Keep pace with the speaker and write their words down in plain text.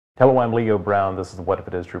Hello, I'm Leo Brown. This is the What If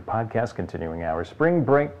It Is True podcast, continuing our spring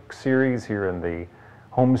break series here in the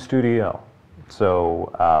home studio.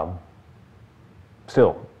 So,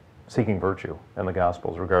 still seeking virtue in the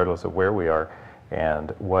Gospels, regardless of where we are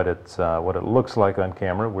and what it looks like on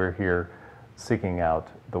camera. We're here seeking out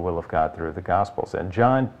the will of God through the Gospels. And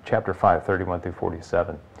John chapter 5, 31 through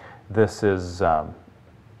 47. This is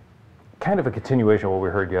kind of a continuation of what we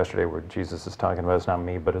heard yesterday, where Jesus is talking about it's not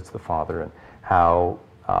me, but it's the Father, and how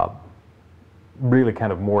really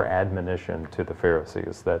kind of more admonition to the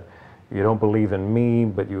Pharisees that you don't believe in me,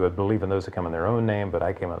 but you would believe in those who come in their own name, but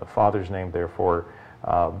I came in the Father's name, therefore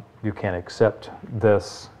you can't accept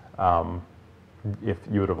this. If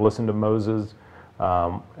you would have listened to Moses,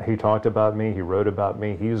 he talked about me, he wrote about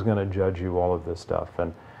me, he's going to judge you, all of this stuff.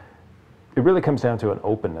 And it really comes down to an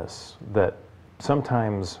openness that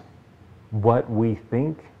sometimes what we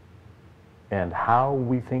think and how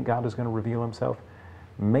we think God is going to reveal himself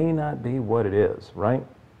may not be what it is, right?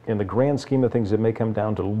 In the grand scheme of things, it may come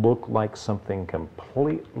down to look like something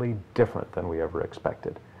completely different than we ever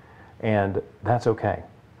expected. And that's okay.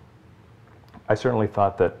 I certainly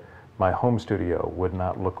thought that my home studio would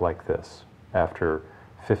not look like this after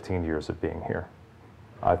 15 years of being here.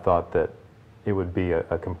 I thought that it would be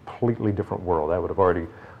a completely different world. I would have already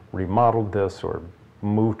remodeled this or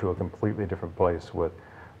moved to a completely different place with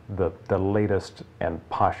the latest and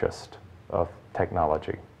poshest of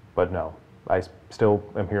technology. But no, I still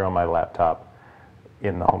am here on my laptop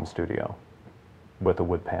in the home studio with the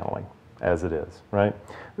wood paneling as it is, right?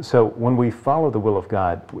 So when we follow the will of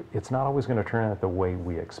God, it's not always going to turn out the way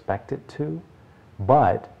we expect it to,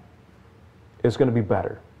 but it's going to be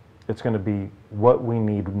better. It's going to be what we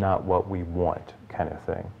need, not what we want, kind of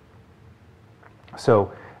thing.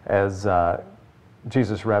 So as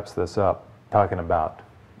Jesus wraps this up, talking about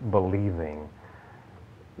believing,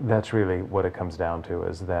 that's really what it comes down to,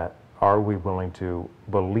 is that are we willing to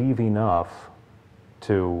believe enough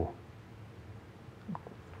to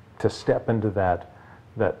step into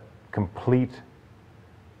that complete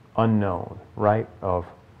unknown, right? Of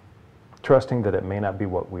trusting that it may not be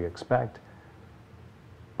what we expect,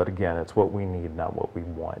 but again, it's what we need, not what we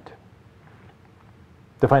want.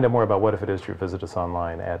 To find out more about What If It Is True, visit us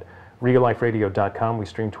online at realliferadio.com. We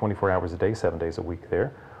stream 24 hours a day, 7 days a week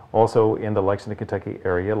there. Also in the Lexington, Kentucky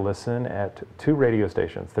area, listen at 2 radio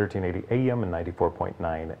stations, 1380 AM and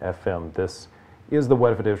 94.9 FM. This is the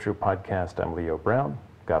What If It Is True podcast. I'm Leo Brown.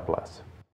 God bless.